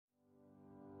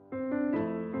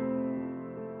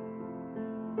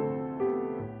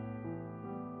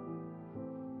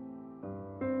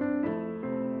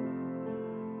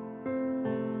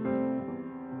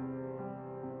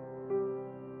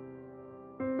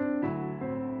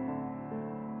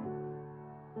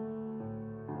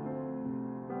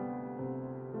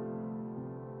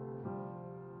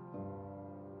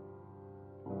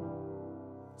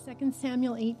2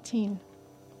 Samuel 18.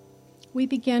 We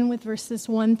begin with verses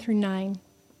 1 through 9.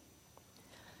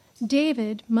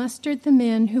 David mustered the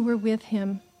men who were with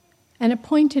him and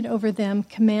appointed over them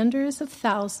commanders of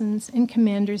thousands and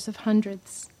commanders of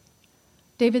hundreds.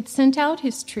 David sent out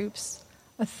his troops,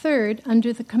 a third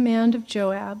under the command of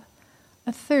Joab,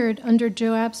 a third under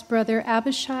Joab's brother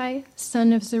Abishai,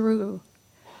 son of Zeruiah,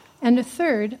 and a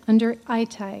third under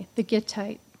Ittai the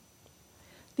Gittite.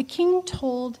 The king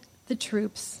told the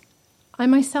troops, "I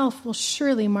myself will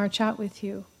surely march out with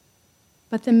you."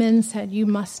 But the men said, "You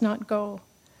must not go.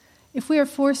 If we are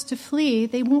forced to flee,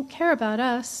 they won't care about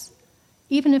us.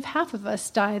 Even if half of us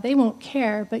die, they won't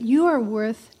care, but you are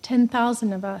worth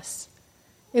 10,000 of us.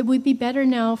 It would be better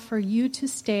now for you to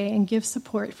stay and give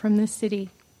support from the city."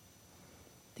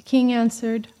 The king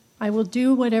answered, "I will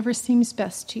do whatever seems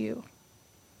best to you."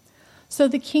 So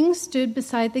the king stood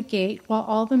beside the gate while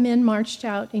all the men marched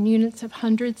out in units of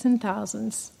hundreds and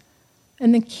thousands.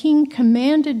 And the king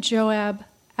commanded Joab,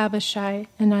 Abishai,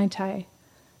 and Ittai,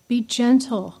 "Be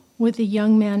gentle with the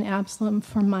young man Absalom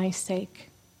for my sake."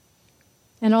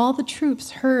 And all the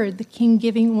troops heard the king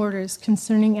giving orders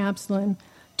concerning Absalom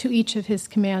to each of his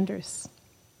commanders.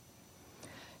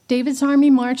 David's army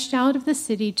marched out of the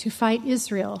city to fight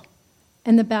Israel,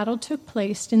 and the battle took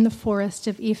place in the forest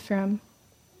of Ephraim.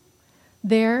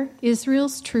 There,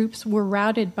 Israel's troops were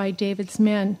routed by David's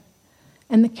men,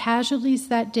 and the casualties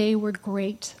that day were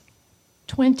great,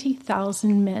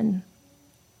 20,000 men.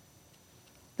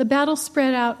 The battle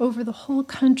spread out over the whole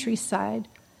countryside,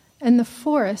 and the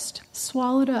forest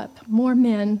swallowed up more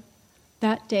men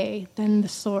that day than the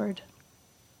sword.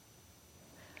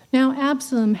 Now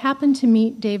Absalom happened to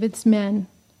meet David's men.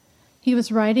 He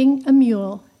was riding a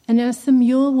mule, and as the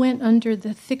mule went under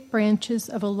the thick branches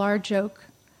of a large oak,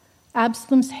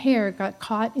 Absalom's hair got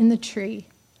caught in the tree,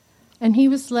 and he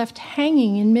was left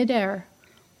hanging in midair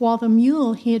while the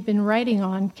mule he had been riding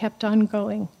on kept on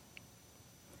going.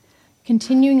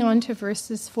 Continuing on to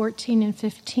verses 14 and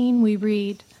 15, we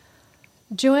read,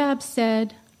 Joab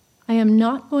said, "I am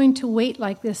not going to wait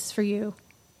like this for you."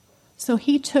 So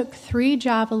he took 3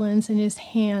 javelins in his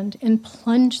hand and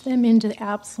plunged them into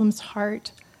Absalom's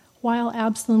heart while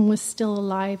Absalom was still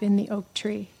alive in the oak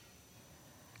tree.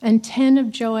 And 10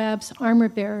 of Joab's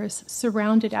armor-bearers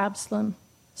surrounded Absalom,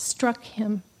 struck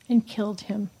him, and killed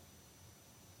him.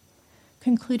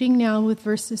 Concluding now with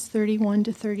verses 31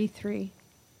 to 33.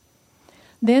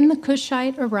 Then the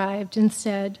Cushite arrived and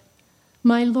said,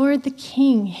 "My lord the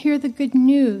king, hear the good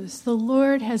news. The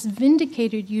Lord has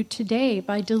vindicated you today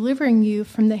by delivering you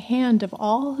from the hand of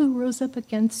all who rose up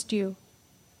against you."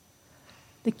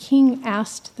 The king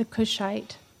asked the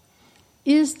Cushite,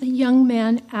 "Is the young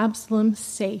man Absalom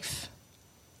safe?"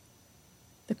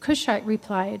 The Cushite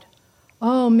replied,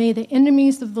 "Oh, may the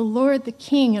enemies of the Lord the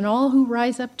king and all who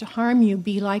rise up to harm you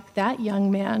be like that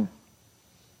young man."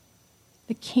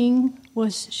 The king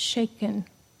was shaken.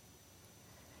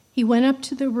 He went up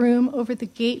to the room over the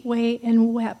gateway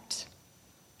and wept.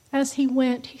 As he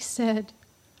went, he said,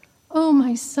 "Oh,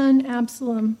 my son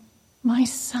Absalom, my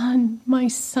son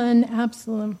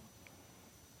Absalom.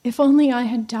 If only I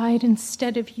had died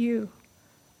instead of you.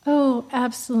 Oh,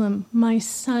 Absalom, my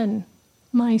son,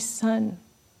 my son."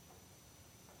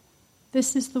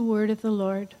 This is the word of the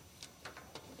Lord.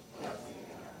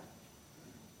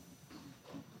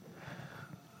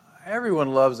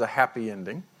 Everyone loves a happy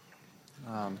ending.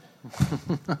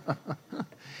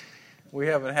 We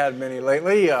haven't had many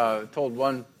lately. Told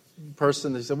one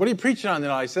person, they said, "What are you preaching on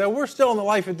tonight?" I said, "We're still in the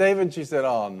life of David." She said,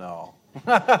 "Oh, no."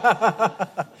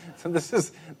 So this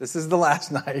is the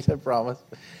last night, I promise.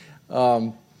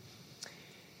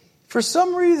 For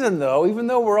some reason, though, even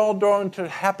though we're all drawn to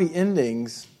happy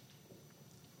endings,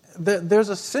 there's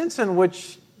a sense in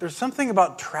which there's something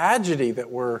about tragedy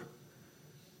that we're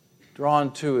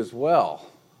drawn to as well.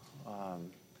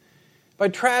 By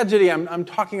tragedy, I'm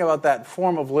talking about that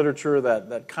form of literature,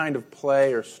 that kind of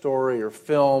play or story or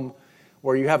film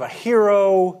where you have a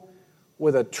hero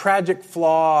with a tragic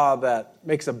flaw that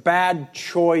makes a bad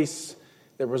choice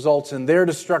that results in their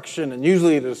destruction and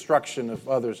usually the destruction of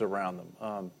others around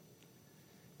them.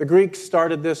 The Greeks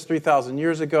started this 3,000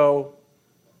 years ago.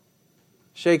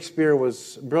 Shakespeare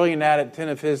was brilliant at it. 10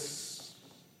 of his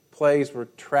plays were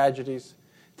tragedies.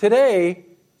 Today,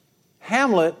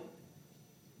 Hamlet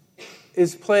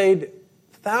is played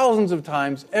thousands of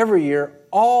times every year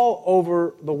all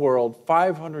over the world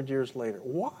 500 years later.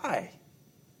 Why?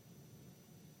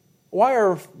 Why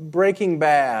are Breaking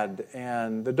Bad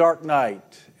and The Dark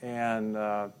Knight and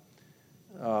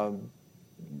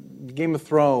Game of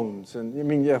Thrones and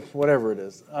whatever it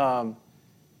is?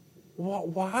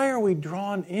 Why are we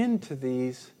drawn into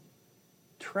these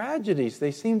tragedies,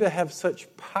 they seem to have such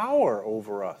power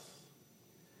over us.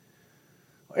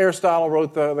 Aristotle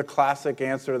wrote the classic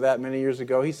answer to that many years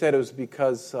ago. He said it was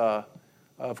because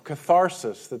of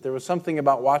catharsis, that there was something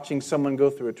about watching someone go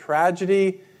through a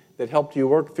tragedy that helped you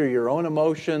work through your own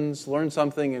emotions, learn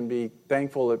something, and be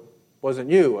thankful it wasn't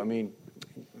you. I mean,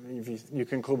 if you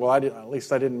conclude, well, at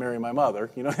least I didn't marry my mother.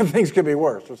 Things could be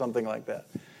worse or something like that.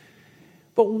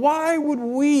 But why would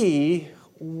we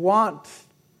want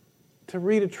to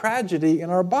read a tragedy in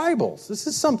our Bibles? This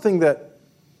is something that,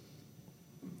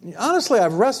 honestly,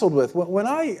 I've wrestled with. When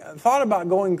I thought about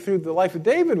going through the life of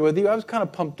David with you, I was kind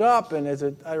of pumped up, and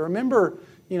I remember,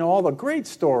 all the great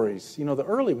stories, the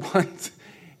early ones.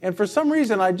 And for some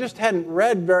reason, I just hadn't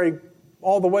read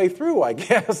all the way through, I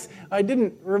guess. I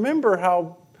didn't remember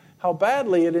how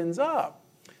badly it ends up.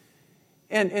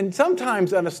 And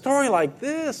sometimes on a story like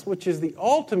this, which is the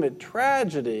ultimate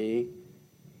tragedy,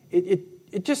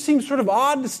 it just seems sort of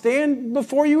odd to stand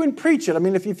before you and preach it. I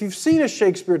mean, if you've seen a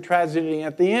Shakespeare tragedy,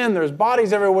 at the end there's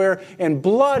bodies everywhere and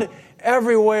blood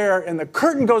everywhere, and the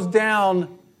curtain goes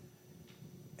down,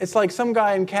 it's like some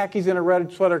guy in khakis and a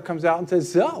red sweater comes out and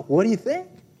says, "So, what do you think?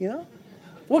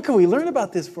 What can we learn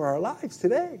about this for our lives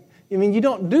today?" I mean, you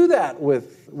don't do that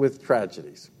with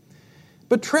tragedies.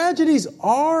 But tragedies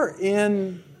are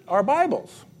in our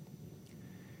Bibles.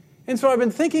 And so I've been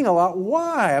thinking a lot,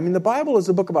 why? I mean, the Bible is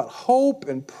a book about hope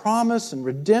and promise and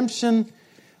redemption.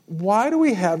 Why do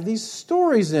we have these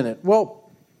stories in it? Well,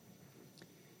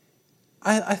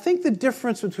 I think the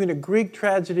difference between a Greek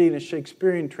tragedy and a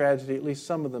Shakespearean tragedy, at least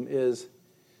some of them, is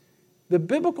the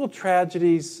biblical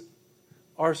tragedies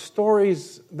are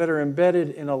stories that are embedded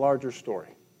in a larger story.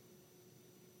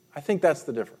 I think that's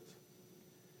the difference.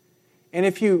 And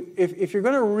if you're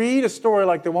going to read a story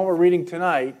like the one we're reading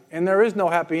tonight, and there is no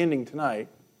happy ending tonight,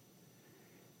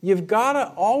 you've got to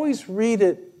always read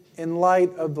it in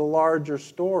light of the larger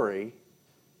story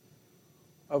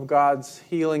of God's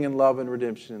healing and love and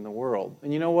redemption in the world.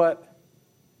 And you know what?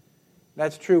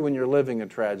 That's true when you're living a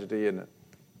tragedy, isn't it?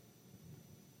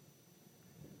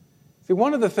 See,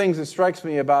 one of the things that strikes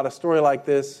me about a story like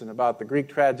this and about the Greek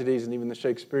tragedies and even the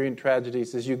Shakespearean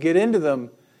tragedies is you get into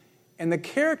them and the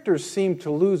characters seem to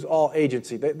lose all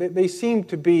agency. They seem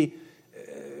to be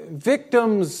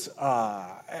victims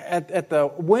at the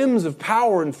whims of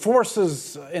power and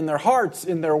forces in their hearts,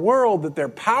 in their world, that they're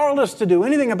powerless to do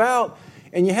anything about.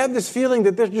 And you have this feeling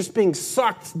that they're just being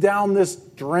sucked down this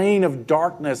drain of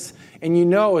darkness, and you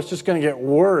know it's just going to get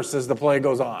worse as the play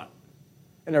goes on.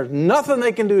 And there's nothing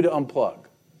they can do to unplug.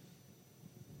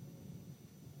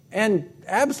 And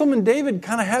Absalom and David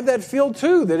kind of have that feel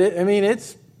too, that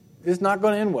it's not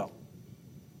going to end well.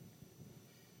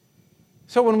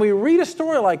 So when we read a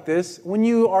story like this, when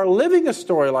you are living a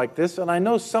story like this, and I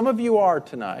know some of you are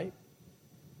tonight,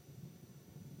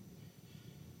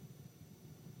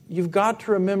 you've got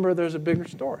to remember there's a bigger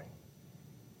story.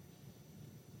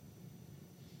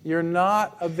 You're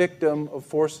not a victim of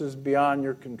forces beyond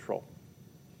your control.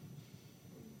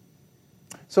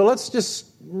 So let's just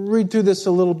read through this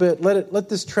a little bit. Let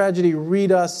this tragedy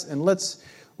read us, and let's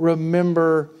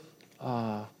remember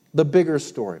the bigger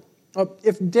story.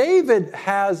 If David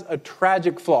has a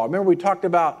tragic flaw, remember we talked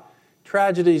about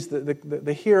tragedies,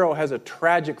 the hero has a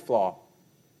tragic flaw.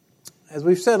 As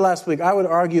we've said last week, I would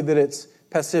argue that it's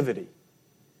passivity.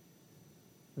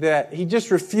 That he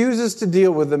just refuses to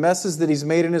deal with the messes that he's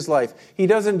made in his life. He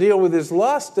doesn't deal with his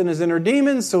lust and his inner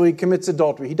demons, so he commits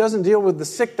adultery. He doesn't deal with the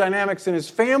sick dynamics in his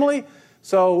family,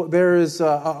 so there is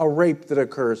a rape that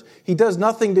occurs. He does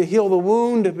nothing to heal the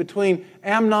wound between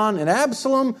Amnon and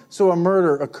Absalom, so a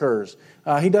murder occurs.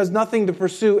 He does nothing to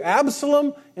pursue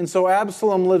Absalom, and so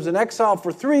Absalom lives in exile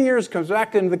for 3 years, comes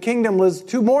back into the kingdom, lives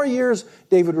 2 more years.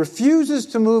 David refuses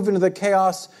to move into the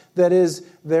chaos that is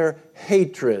their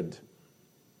hatred.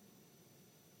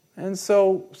 And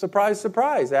so, surprise,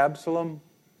 surprise, Absalom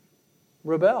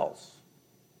rebels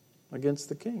against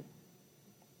the king.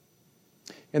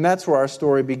 And that's where our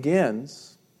story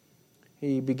begins.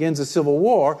 He begins a civil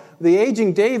war. The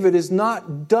aging David is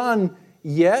not done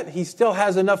yet. He still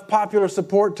has enough popular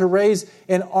support to raise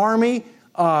an army.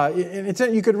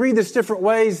 You could read this different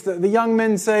ways. The young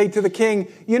men say to the king,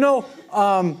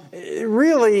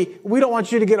 really, we don't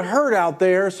want you to get hurt out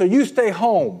there, so you stay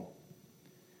home.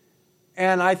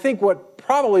 And I think what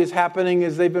probably is happening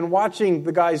is they've been watching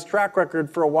the guy's track record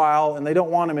for a while, and they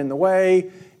don't want him in the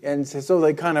way. And so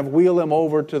they kind of wheel him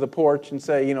over to the porch and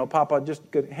say, Papa, just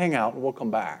hang out and we'll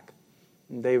come back.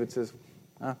 And David says,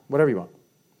 whatever you want.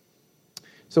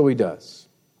 So he does.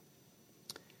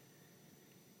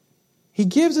 He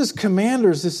gives his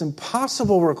commanders this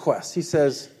impossible request. He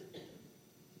says,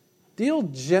 deal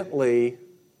gently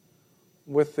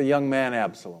with the young man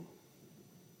Absalom.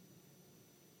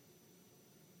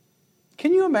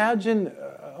 Can you imagine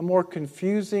a more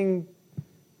confusing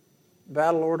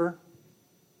battle order?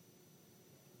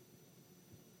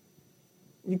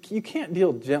 You can't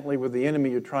deal gently with the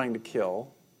enemy you're trying to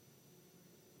kill.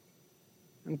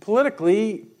 And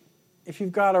politically, if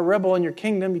you've got a rebel in your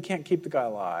kingdom, you can't keep the guy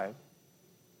alive.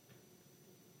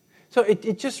 So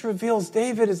it just reveals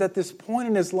David is at this point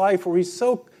in his life where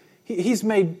he's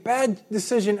made bad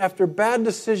decision after bad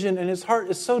decision, and his heart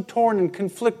is so torn and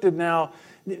conflicted now,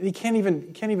 he can't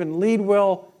even lead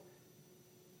well.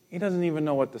 He doesn't even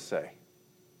know what to say.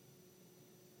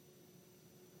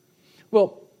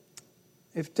 Well,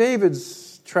 if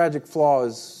David's tragic flaw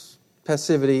is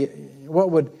passivity, what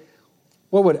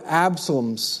would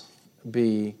Absalom's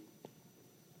be?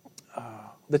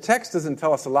 The text doesn't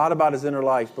tell us a lot about his inner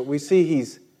life, but we see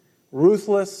he's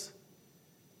ruthless,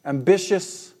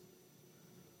 ambitious,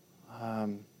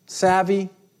 savvy.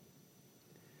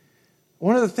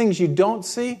 One of the things you don't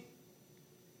see,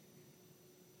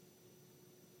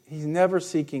 he's never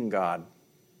seeking God.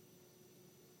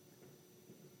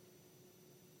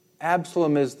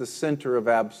 Absalom is the center of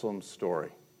Absalom's story.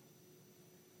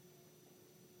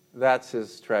 That's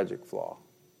his tragic flaw.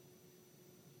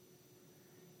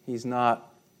 He's not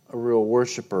a real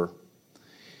worshiper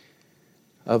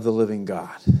of the living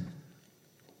God.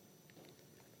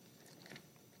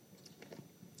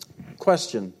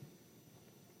 Question.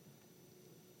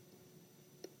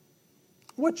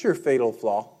 What's your fatal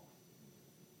flaw?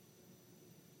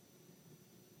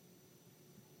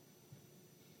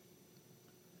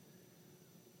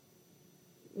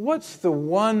 What's the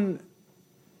one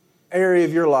area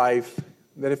of your life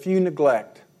that if you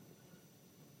neglect,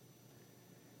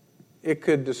 it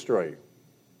could destroy you?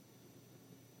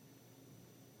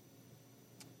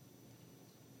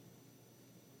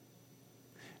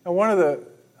 And one of the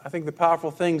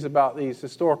powerful things about these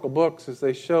historical books is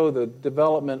they show the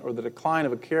development or the decline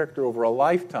of a character over a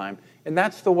lifetime. And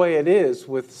that's the way it is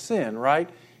with sin, right?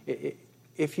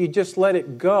 If you just let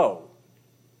it go,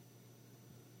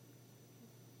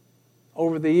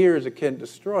 over the years it can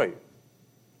destroy you.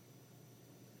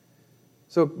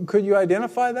 So could you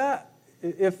identify that?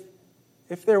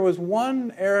 If there was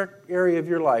one area of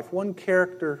your life, one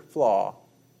character flaw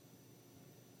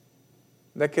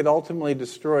that could ultimately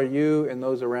destroy you and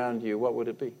those around you, what would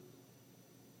it be?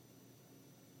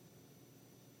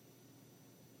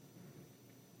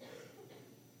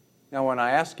 Now, when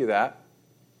I ask you that,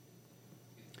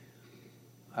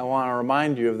 I want to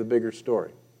remind you of the bigger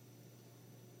story.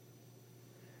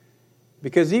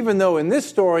 Because even though in this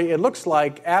story it looks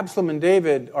like Absalom and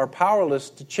David are powerless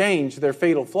to change their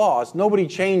fatal flaws, nobody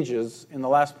changes in the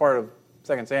last part of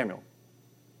 2 Samuel.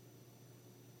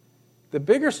 The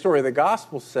bigger story of the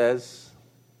gospel says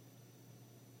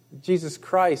Jesus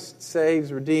Christ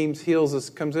saves, redeems, heals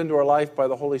us, comes into our life by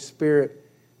the Holy Spirit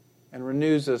and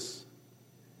renews us,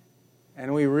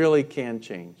 and we really can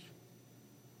change.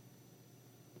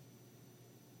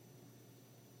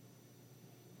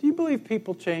 Do you believe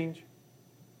people change?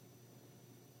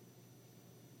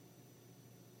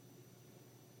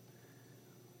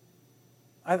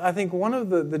 I think one of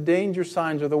the danger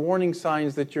signs or the warning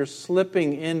signs that you're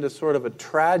slipping into sort of a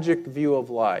tragic view of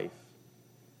life,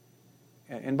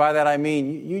 and by that I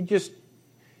mean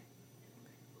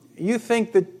you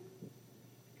think that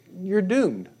you're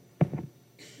doomed,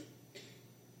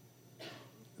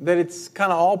 that it's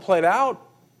kind of all played out,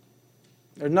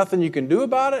 there's nothing you can do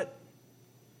about it,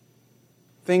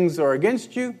 things are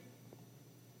against you.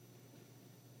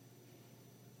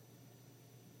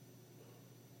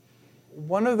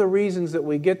 One of the reasons that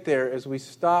we get there is we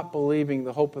stop believing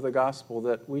the hope of the gospel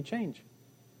that we change.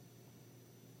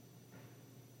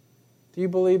 Do you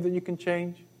believe that you can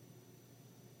change?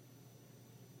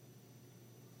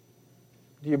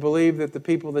 Do you believe that the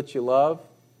people that you love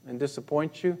and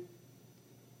disappoint you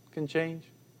can change?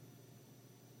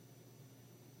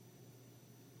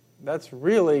 That's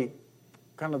really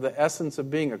kind of the essence of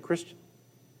being a Christian.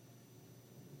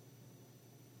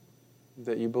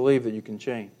 That you believe that you can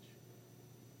change.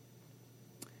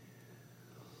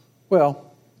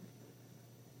 Well,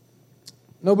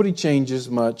 nobody changes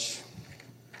much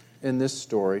in this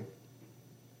story.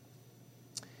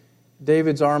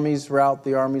 David's armies rout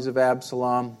the armies of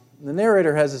Absalom. The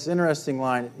narrator has this interesting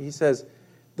line. He says,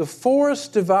 "The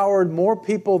forest devoured more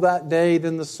people that day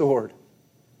than the sword."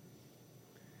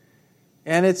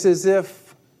 And it's as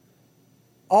if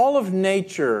all of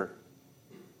nature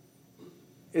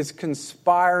is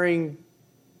conspiring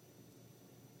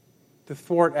to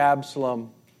thwart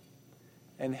Absalom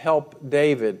and help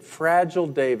David, fragile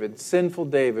David, sinful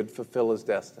David, fulfill his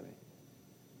destiny.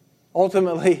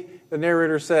 Ultimately, the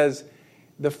narrator says,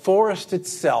 the forest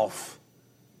itself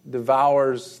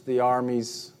devours the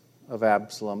armies of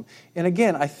Absalom. And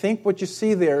again, I think what you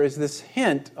see there is this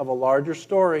hint of a larger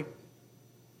story.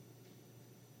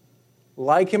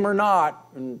 Like him or not,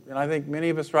 and I think many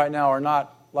of us right now are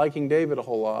not liking David a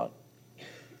whole lot,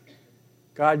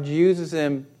 God uses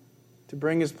him to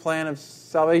bring his plan of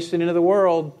salvation into the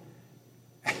world.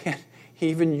 And he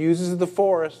even uses the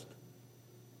forest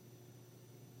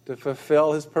to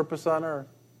fulfill his purpose on earth.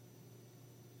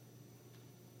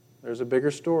 There's a bigger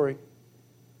story.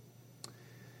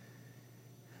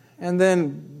 And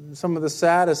then some of the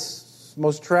saddest,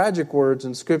 most tragic words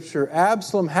in Scripture.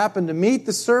 Absalom happened to meet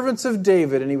the servants of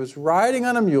David, and he was riding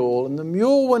on a mule, and the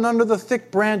mule went under the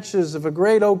thick branches of a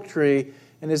great oak tree,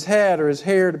 and his head or his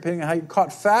hair, depending on how you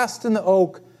caught fast in the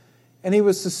oak, and he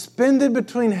was suspended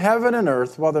between heaven and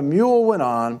earth while the mule went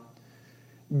on.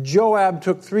 Joab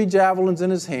took 3 javelins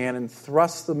in his hand and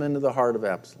thrust them into the heart of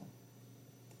Absalom.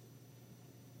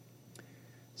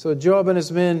 So Joab and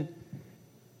his men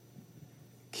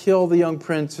kill the young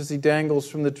prince as he dangles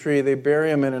from the tree. They bury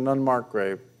him in an unmarked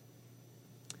grave.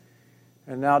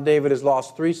 And now David has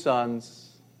lost 3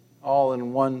 sons, all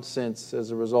in one sense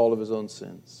as a result of his own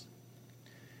sins.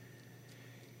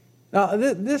 Now,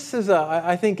 this is,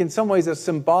 I think, in some ways a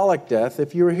symbolic death.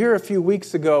 If you were here a few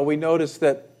weeks ago, we noticed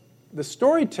that the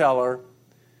storyteller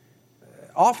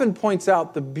often points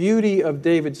out the beauty of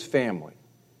David's family.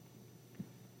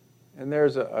 And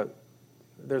there's a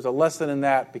lesson in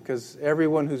that, because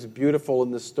everyone who's beautiful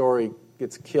in this story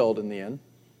gets killed in the end.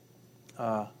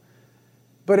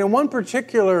 But in one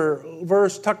particular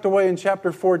verse tucked away in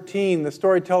chapter 14, the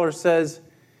storyteller says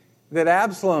that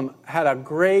Absalom had a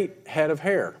great head of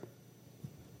hair.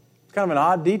 It's kind of an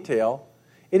odd detail.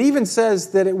 It even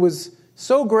says that it was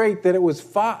so great that it was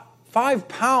 5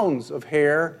 pounds of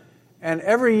hair, and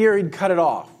every year he'd cut it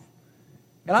off.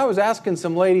 And I was asking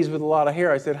some ladies with a lot of hair,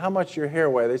 I said, how much your hair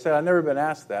weigh? They said, I've never been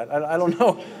asked that. I don't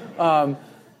know.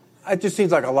 It just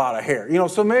seems like a lot of hair.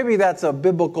 So maybe that's a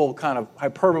biblical kind of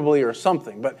hyperbole or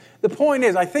something. But the point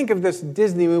is, I think of this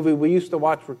Disney movie we used to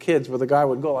watch for kids where the guy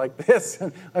would go like this,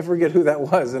 and I forget who that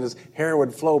was, and his hair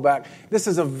would flow back. This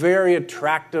is a very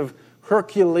attractive,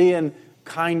 Herculean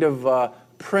kind of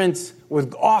prince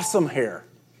with awesome hair.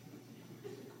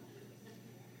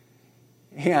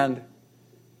 And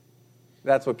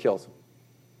that's what kills him.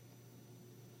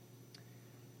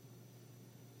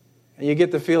 And you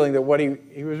get the feeling that what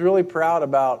he was really proud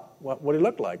about what he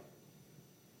looked like.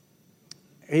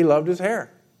 He loved his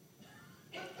hair.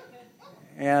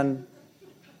 And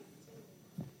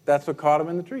that's what caught him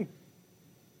in the tree.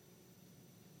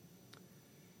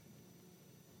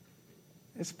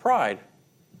 It's pride.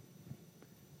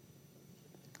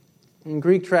 In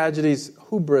Greek tragedies,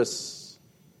 hubris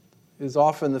is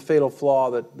often the fatal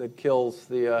flaw that kills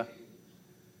the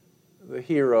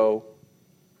hero.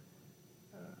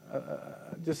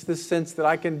 Just this sense that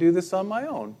I can do this on my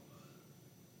own.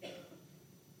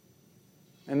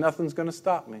 And nothing's going to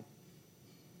stop me.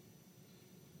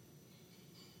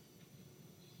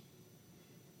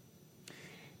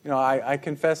 I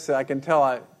confess that I can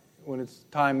tell when it's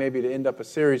time maybe to end up a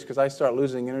series, because I start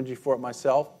losing energy for it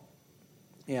myself.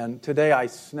 And today I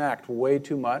snacked way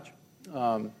too much.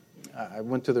 I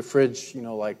went to the fridge,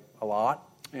 like a lot.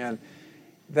 And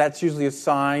that's usually a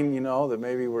sign, that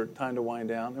maybe we're time to wind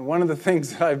down. And one of the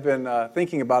things that I've been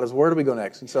thinking about is, where do we go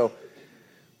next? And so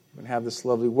we're going to have this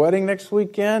lovely wedding next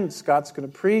weekend. Scott's going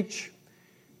to preach.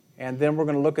 And then we're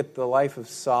going to look at the life of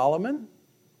Solomon,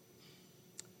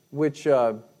 which,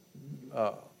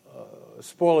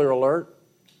 spoiler alert,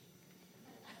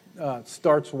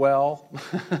 starts well.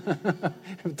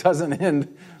 It doesn't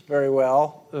end very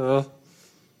well.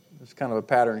 There's kind of a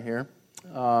pattern here.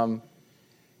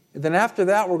 And then after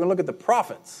that, we're going to look at the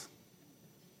prophets.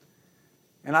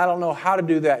 And I don't know how to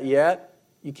do that yet.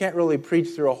 You can't really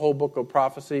preach through a whole book of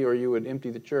prophecy, or you would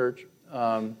empty the church.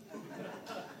 I've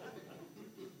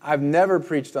never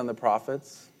preached on the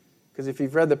prophets, because if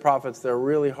you've read the prophets, they're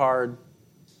really hard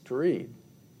to read.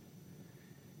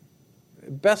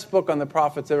 The best book on the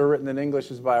prophets ever written in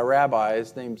English is by a rabbi.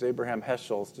 His name's Abraham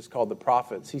Heschel. It's just called The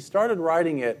Prophets. He started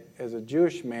writing it as a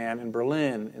Jewish man in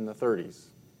Berlin in the 30s.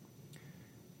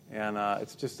 And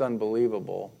it's just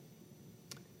unbelievable.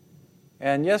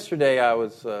 And yesterday I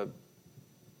was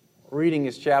reading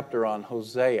his chapter on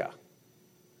Hosea.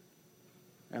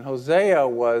 And Hosea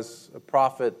was a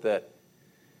prophet that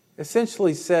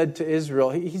essentially said to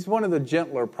Israel, he's one of the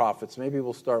gentler prophets. Maybe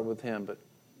we'll start with him. But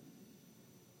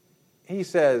he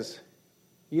says,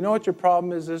 you know what your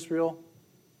problem is, Israel?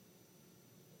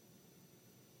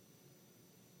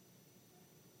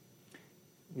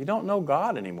 You don't know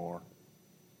God anymore.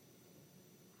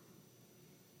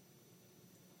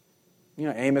 You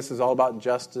know, Amos is all about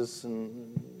justice,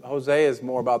 and Hosea is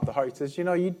more about the heart. He says,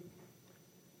 you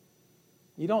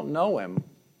don't know him.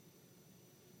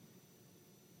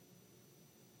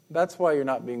 That's why you're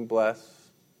not being blessed.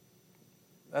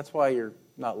 That's why you're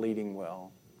not leading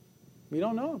well. You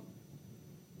don't know him.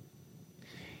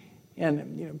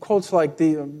 And quotes like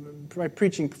my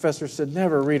preaching professor said,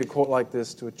 never read a quote like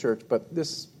this to a church, but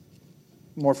this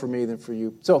more for me than for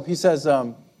you. So he says,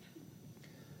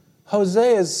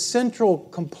 Hosea's central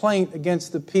complaint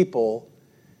against the people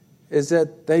is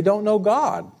that they don't know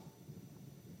God.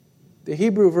 The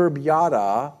Hebrew verb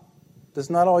yada does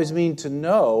not always mean to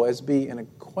know as being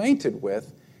acquainted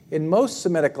with. In most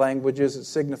Semitic languages, it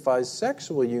signifies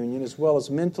sexual union as well as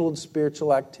mental and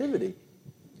spiritual activity.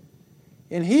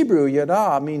 In Hebrew,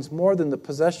 yada means more than the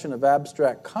possession of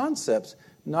abstract concepts.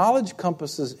 Knowledge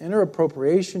encompasses inner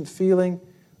appropriation, feeling,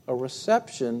 a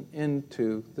reception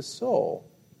into the soul.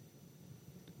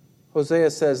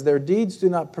 Hosea says, their deeds do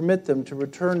not permit them to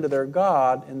return to their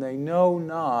God, and they know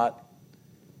not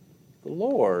the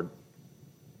Lord.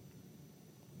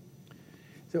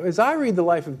 So as I read the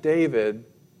life of David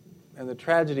and the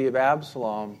tragedy of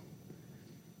Absalom,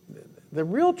 the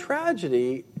real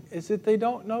tragedy is that they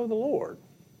don't know the Lord.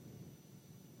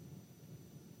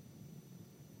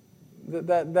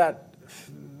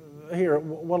 Here,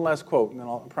 one last quote, and then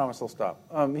I promise I'll stop.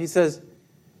 He says,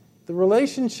 the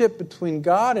relationship between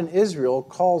God and Israel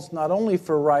calls not only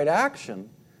for right action,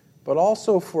 but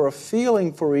also for a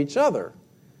feeling for each other.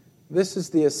 This is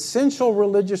the essential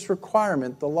religious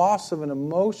requirement. The loss of an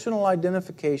emotional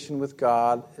identification with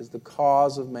God is the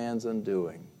cause of man's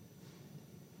undoing.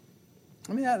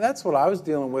 I mean, that's what I was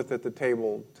dealing with at the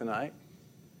table tonight.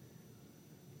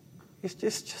 It's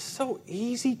just so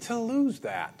easy to lose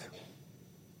that.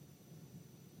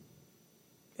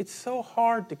 It's so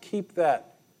hard to keep that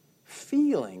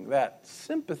feeling, that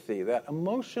sympathy, that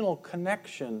emotional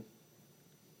connection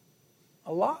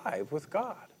alive with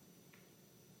God.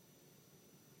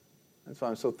 That's why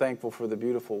I'm so thankful for the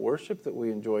beautiful worship that we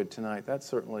enjoyed tonight. That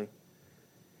certainly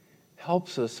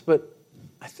helps us. But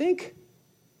I think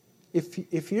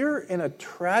if you're in a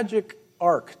tragic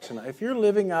arc tonight, if you're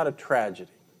living out a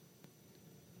tragedy,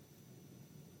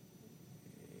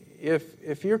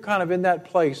 if you're kind of in that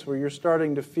place where you're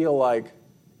starting to feel like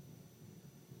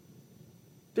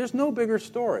there's no bigger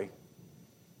story,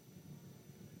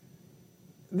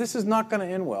 this is not going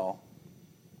to end well.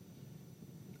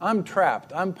 I'm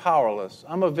trapped. I'm powerless.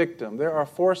 I'm a victim. There are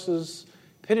forces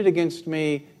pitted against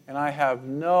me, and I have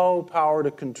no power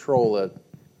to control it.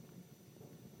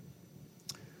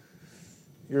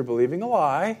 You're believing a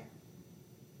lie.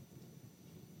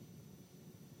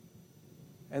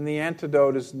 And the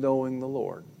antidote is knowing the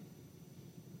Lord.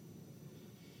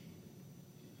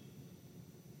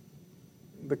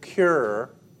 The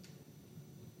cure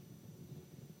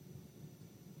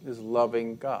is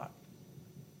loving God.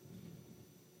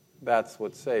 That's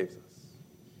what saves us.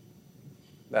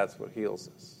 That's what heals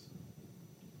us.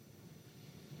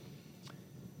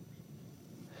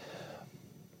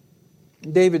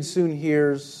 David soon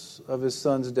hears of his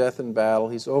son's death in battle.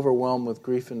 He's overwhelmed with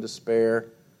grief and despair.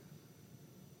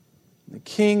 The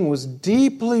king was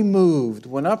deeply moved,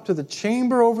 went up to the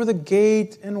chamber over the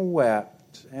gate and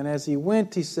wept. And as he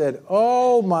went, he said,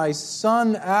 "Oh, my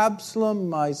son Absalom,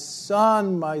 my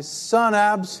son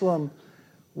Absalom,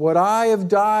 would I have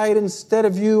died instead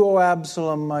of you, O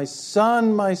Absalom, my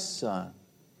son, my son."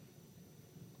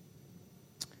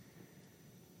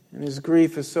 And his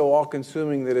grief is so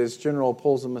all-consuming that his general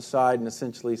pulls him aside and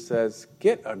essentially says,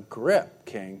 "Get a grip,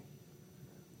 king,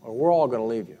 or we're all going to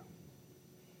leave you."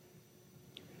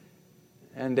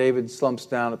 And David slumps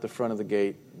down at the front of the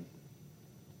gate.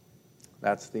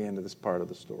 That's the end of this part of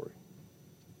the story.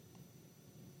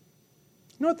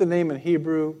 You know what the name in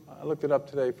Hebrew, I looked it up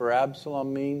today, for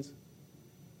Absalom means?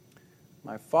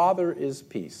 My father is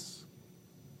peace.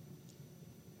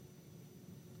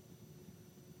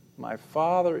 My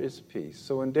father is peace.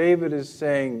 So when David is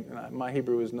saying, my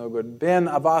Hebrew is no good, Ben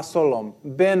Avassalom,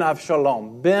 Ben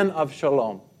Avshalom, Ben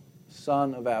Avshalom,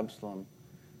 son of Absalom,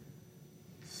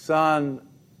 son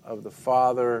of the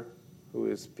Father who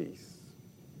is peace.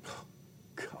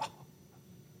 God.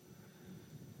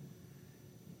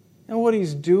 And what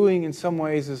he's doing in some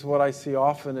ways is what I see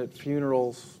often at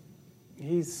funerals.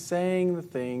 He's saying the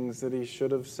things that he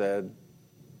should have said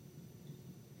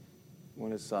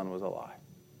when his son was alive.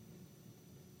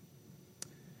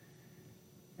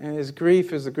 And his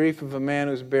grief is the grief of a man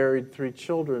who's buried 3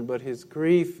 children, but his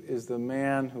grief is the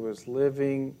man who is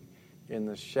living in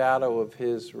the shadow of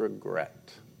his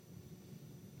regret.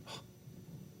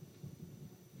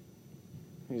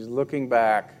 He's looking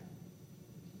back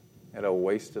at a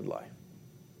wasted life.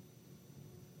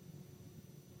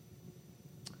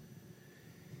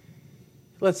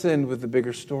 Let's end with the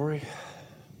bigger story.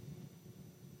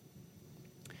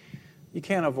 You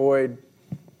can't avoid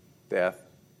death.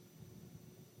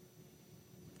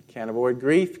 You can't avoid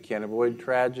grief. You can't avoid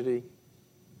tragedy.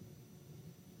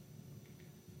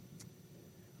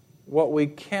 What we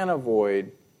can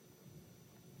avoid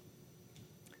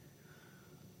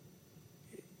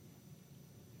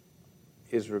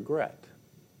is regret.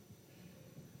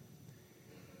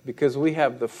 Because we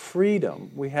have the freedom,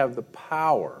 we have the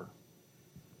power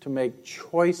to make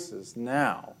choices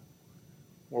now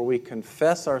where we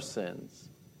confess our sins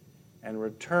and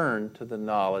return to the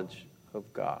knowledge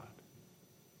of God.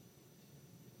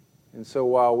 And so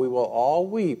while we will all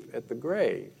weep at the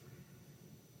grave,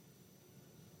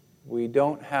 we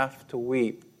don't have to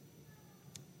weep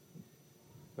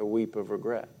the weep of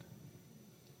regret.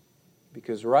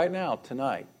 Because right now,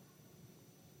 tonight,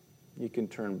 you can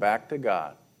turn back to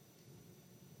God.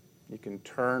 You can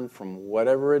turn from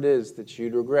whatever it is that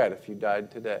you'd regret if you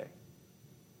died today.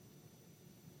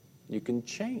 You can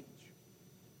change.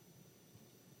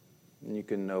 And you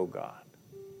can know God.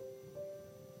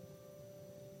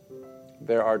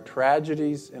 There are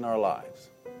tragedies in our lives.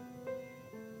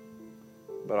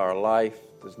 But our life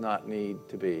does not need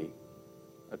to be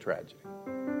a tragedy.